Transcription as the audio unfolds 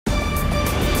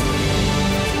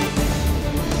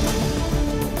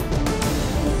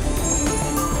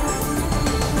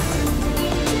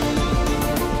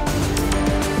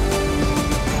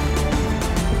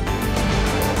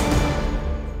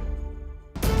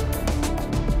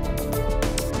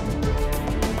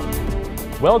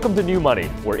Welcome to New Money,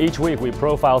 where each week we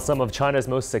profile some of China's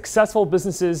most successful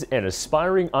businesses and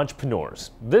aspiring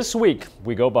entrepreneurs. This week,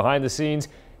 we go behind the scenes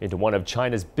into one of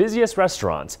China's busiest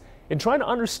restaurants and try to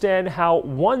understand how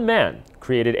one man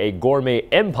created a gourmet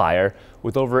empire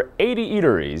with over 80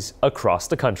 eateries across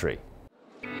the country.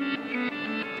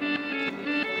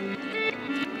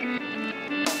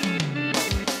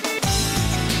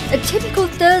 A typical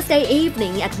Thursday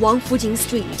evening at Wangfujing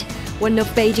Street, one of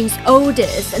Beijing's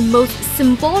oldest and most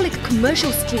symbolic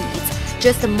commercial streets,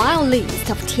 just a mile east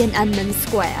of Tiananmen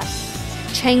Square.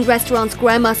 Chain restaurant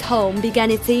Grandma's Home began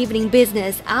its evening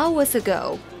business hours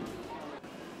ago.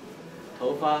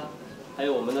 头发，还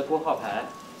有我们的锅号牌、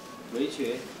围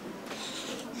裙。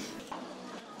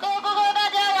各位顾客，大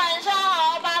家晚上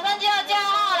好，马上就要叫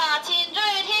号了，请注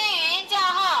意听语音叫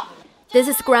号。 This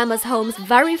is Grandma's Home's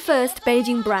very first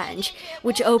Beijing branch,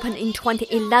 which opened in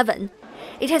 2011.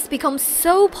 It has become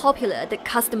so popular that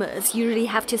customers usually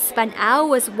have to spend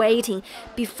hours waiting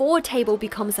before a table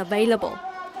becomes available.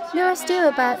 There are still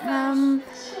about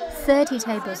 30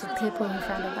 tables of people in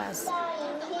front of us.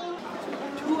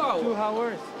 2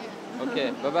 hours.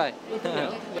 Okay, bye-bye.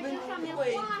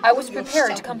 I was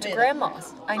prepared to come to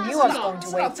Grandma's. I knew I was going to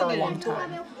wait for a long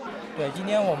time.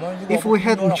 If we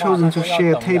hadn't chosen to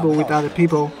share a table with other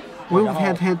people, we would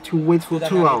have had to wait for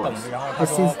 2 hours. But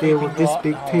since there was this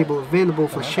big table available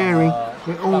for sharing,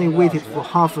 we only waited for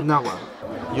half an hour.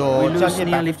 We lose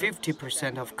nearly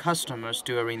 50% of customers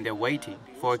during their waiting.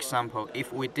 For example,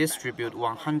 if we distribute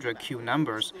 100 queue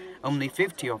numbers, only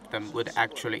 50 of them would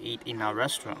actually eat in our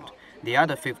restaurant. The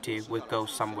other 50 would go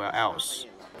somewhere else.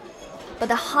 But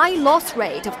the high loss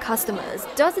rate of customers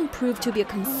doesn't prove to be a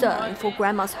concern for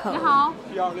Grandma's Home.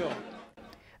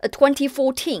 A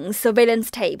 2014 surveillance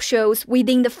tape shows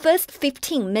within the first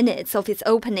 15 minutes of its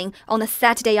opening on a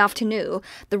Saturday afternoon,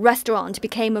 the restaurant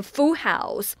became a full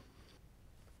house.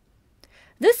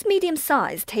 This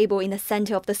medium-sized table in the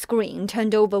center of the screen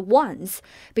turned over once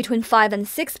between 5 and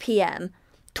 6 p.m.,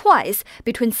 twice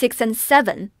between 6 and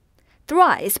 7,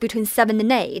 thrice between 7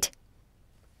 and 8,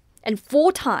 and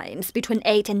 4 times between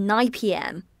 8 and 9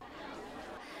 p.m.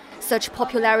 Such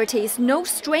popularity is no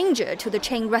stranger to the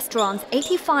chain restaurant's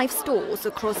 85 stores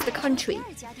across the country.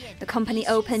 The company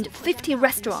opened 50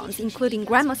 restaurants, including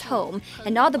Grandma's Home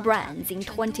and other brands, in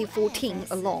 2014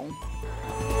 alone.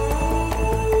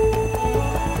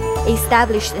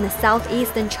 Established in the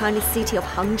southeastern Chinese city of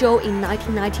Hangzhou in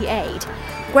 1998,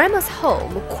 Grandma's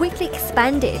Home quickly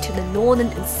expanded to the northern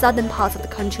and southern parts of the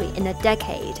country in a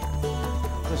decade.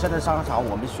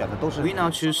 We now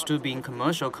choose to be in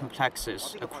commercial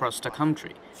complexes across the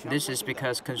country. This is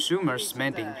because consumer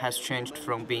spending has changed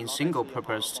from being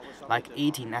single-purposed, like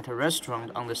eating at a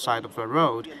restaurant on the side of the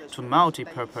road, to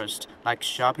multi-purposed, like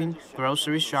shopping,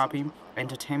 grocery shopping,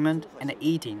 entertainment, and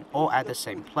eating all at the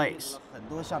same place.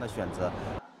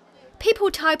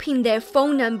 People type in their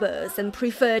phone numbers and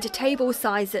preferred table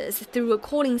sizes through a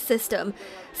calling system,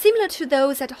 similar to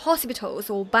those at hospitals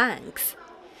or banks.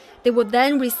 They will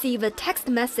then receive a text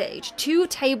message 2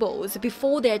 tables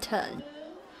before their turn.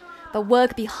 But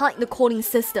work behind the calling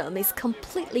system is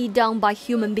completely done by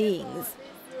human beings.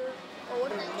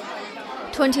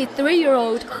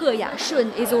 23-year-old He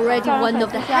Yashun is already one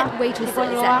of the head waitresses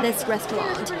at this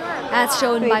restaurant, as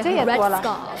shown by her red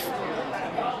scarf.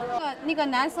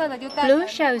 Blue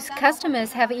shows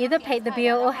customers have either paid the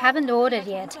bill or haven't ordered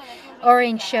yet.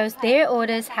 Orange shows their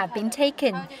orders have been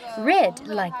taken. Red,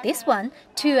 like this one,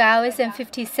 2 hours and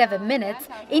 57 minutes,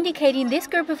 indicating this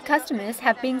group of customers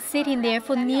have been sitting there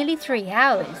for nearly 3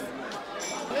 hours.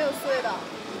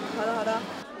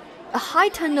 A high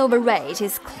turnover rate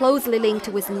is closely linked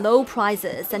with low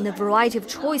prices and a variety of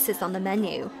choices on the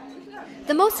menu.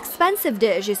 The most expensive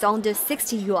dish is under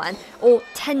 60 yuan, or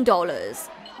 $10.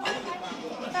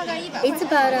 It's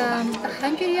about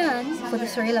 100 yuan for the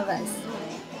 3 of us.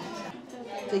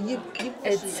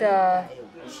 It's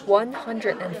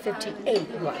 158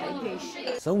 yuan.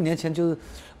 15年前就是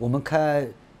我们开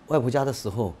外婆家的时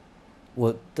候，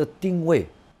我的定位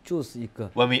就是一个。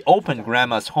When we opened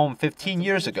Grandma's Home 15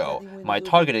 years ago, my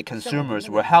targeted consumers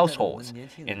were households.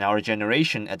 In our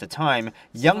generation at the time,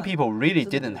 young people really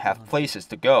didn't have places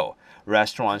to go.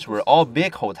 Restaurants were all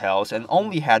big hotels and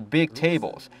only had big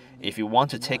tables. If you want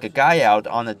to take a guy out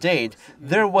on a date,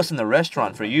 there wasn't a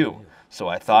restaurant for you. So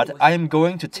I thought, I am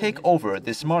going to take over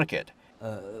this market.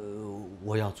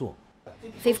 我要做。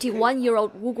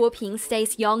 51-year-old Wu Guoping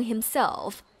stays young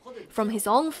himself. From his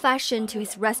own fashion to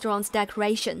his restaurant's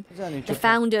decoration, the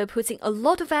founder puts in a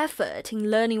lot of effort in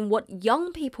learning what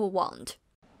young people want.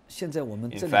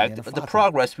 In fact, the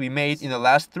progress we made in the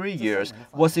last 3 years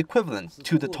was equivalent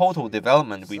to the total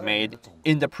development we made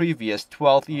in the previous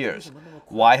 12 years.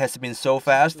 Why has it been so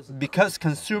fast? Because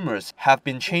consumers have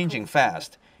been changing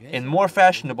fast. In more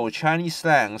fashionable Chinese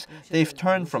slangs, they've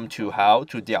turned from tuhao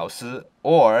to diaosi,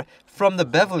 or from the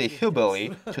Beverly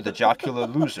Hillbilly to the jocular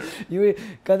loser.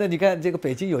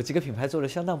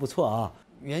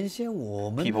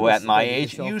 People at my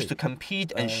age used to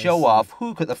compete and show off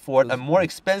who could afford a more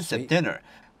expensive dinner,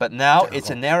 but now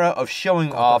it's an era of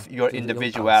showing off your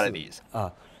individualities.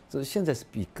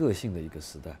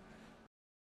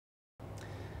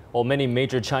 Well, many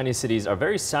major Chinese cities are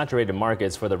very saturated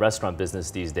markets for the restaurant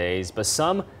business these days, but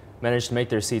some manage to make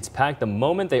their seats packed the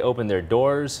moment they open their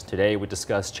doors. Today, we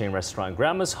discuss chain restaurant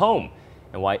Grandma's Home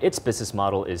and why its business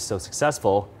model is so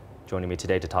successful. Joining me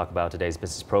today to talk about today's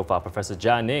business profile, Professor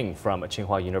Jia Ning from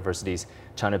Tsinghua University's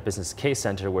China Business Case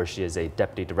Center, where she is a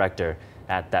deputy director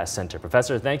at that center.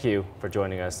 Professor, thank you for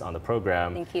joining us on the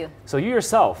program. Thank you. So you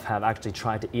yourself have actually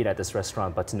tried to eat at this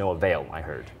restaurant, but to no avail, I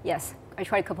heard. Yes, I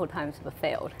tried a couple of times but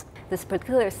failed. This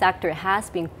particular sector has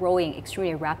been growing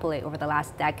extremely rapidly over the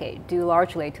last decade, due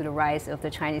largely to the rise of the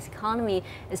Chinese economy,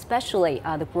 especially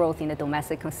the growth in the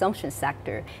domestic consumption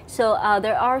sector. So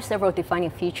there are several defining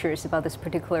features about this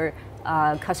particular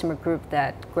customer group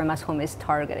that Grandma's Home is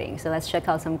targeting. So let's check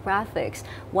out some graphics.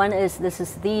 One is this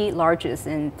is the largest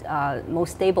and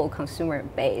most stable consumer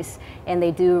base, and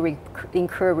they do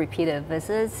incur repeated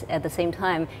visits. At the same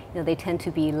time, they tend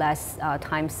to be less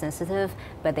time sensitive,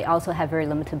 but they also have very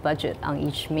limited budget on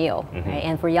each meal. Right?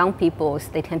 And for young people,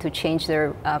 they tend to change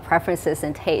their preferences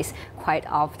and tastes quite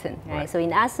often. Right? So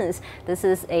in essence, this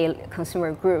is a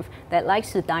consumer group that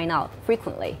likes to dine out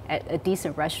frequently at a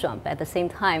decent restaurant, but at the same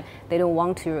time, they don't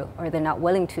want to, or they're not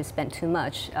willing to spend too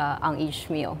much on each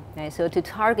meal. Right? So to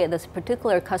target this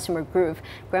particular customer group,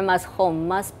 Grandma's Home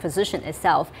must position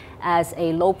itself as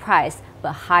a low price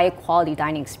but high quality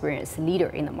dining experience leader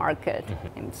in the market.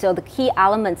 And so the key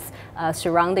elements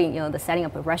surrounding the setting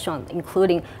up a restaurant,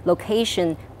 including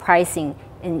location, pricing,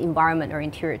 and environment or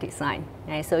interior design.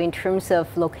 Right? So in terms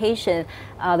of location,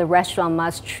 the restaurant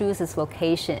must choose its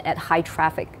location at high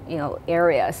traffic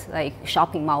areas, like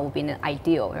shopping mall would be an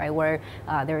ideal, right, where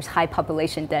there's high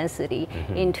population density.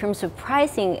 In terms of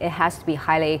pricing, it has to be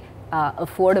highly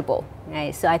affordable.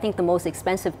 Right? So I think the most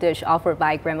expensive dish offered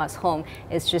by Grandma's Home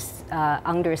is just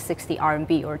under 60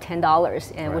 RMB or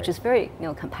 $10, and which is very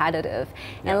competitive.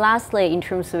 And lastly, in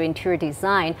terms of interior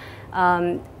design,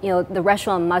 the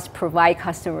restaurant must provide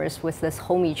customers with this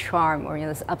homey charm or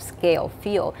this upscale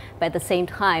feel, but at the same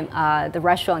time, the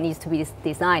restaurant needs to be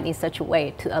designed in such a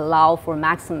way to allow for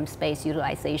maximum space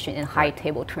utilization and high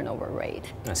table turnover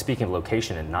rate. Now, speaking of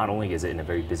location, and not only is it in a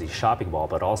very busy shopping mall,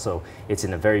 but also it's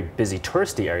in a very busy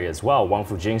touristy area as well,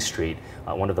 Wangfujing Street,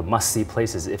 one of the must-see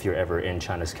places if you're ever in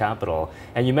China's capital.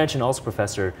 And you mentioned also,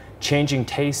 Professor, changing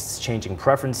tastes, changing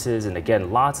preferences, and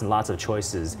again, lots and lots of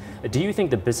choices. Do you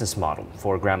think the business model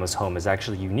for Grandma's Home is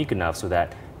actually unique enough so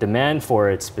that demand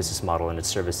for its business model and its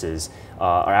services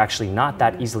are actually not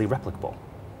that easily replicable?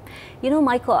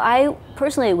 Michael, I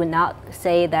personally would not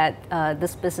say that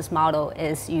this business model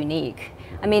is unique.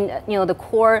 I mean, the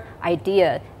core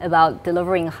idea about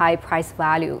delivering high price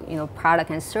value, product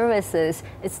and services,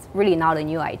 it's really not a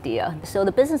new idea. So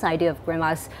the business idea of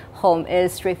Grandma's Home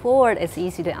is straightforward, it's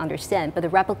easy to understand, but the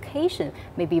replication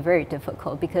may be very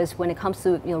difficult because when it comes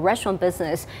to restaurant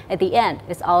business, at the end,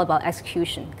 it's all about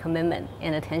execution, commitment,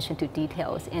 and attention to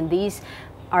details. And these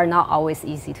are not always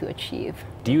easy to achieve.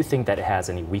 Do you think that it has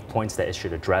any weak points that it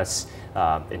should address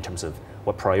in terms of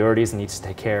what priorities it needs to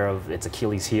take care of, its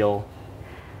Achilles heel?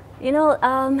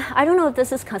 I don't know if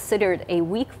this is considered a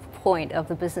weak point of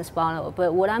the business model,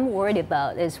 but what I'm worried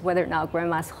about is whether or not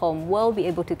Grandma's Home will be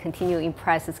able to continue to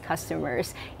impress its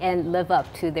customers and live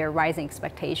up to their rising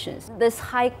expectations. This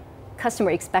high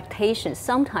customer expectations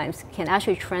sometimes can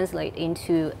actually translate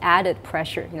into added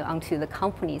pressure onto the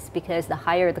companies, because the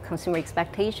higher the consumer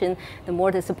expectation, the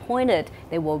more disappointed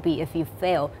they will be if you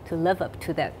fail to live up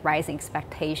to that rising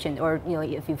expectation, or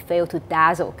if you fail to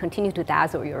continue to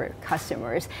dazzle your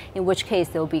customers, in which case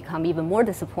they'll become even more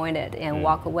disappointed and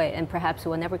walk away and perhaps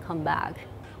will never come back.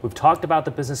 We've talked about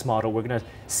the business model. We're going to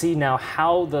see now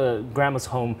how the Grandma's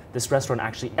Home, this restaurant,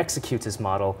 actually executes this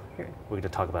model. We're going to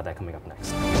talk about that coming up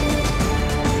next.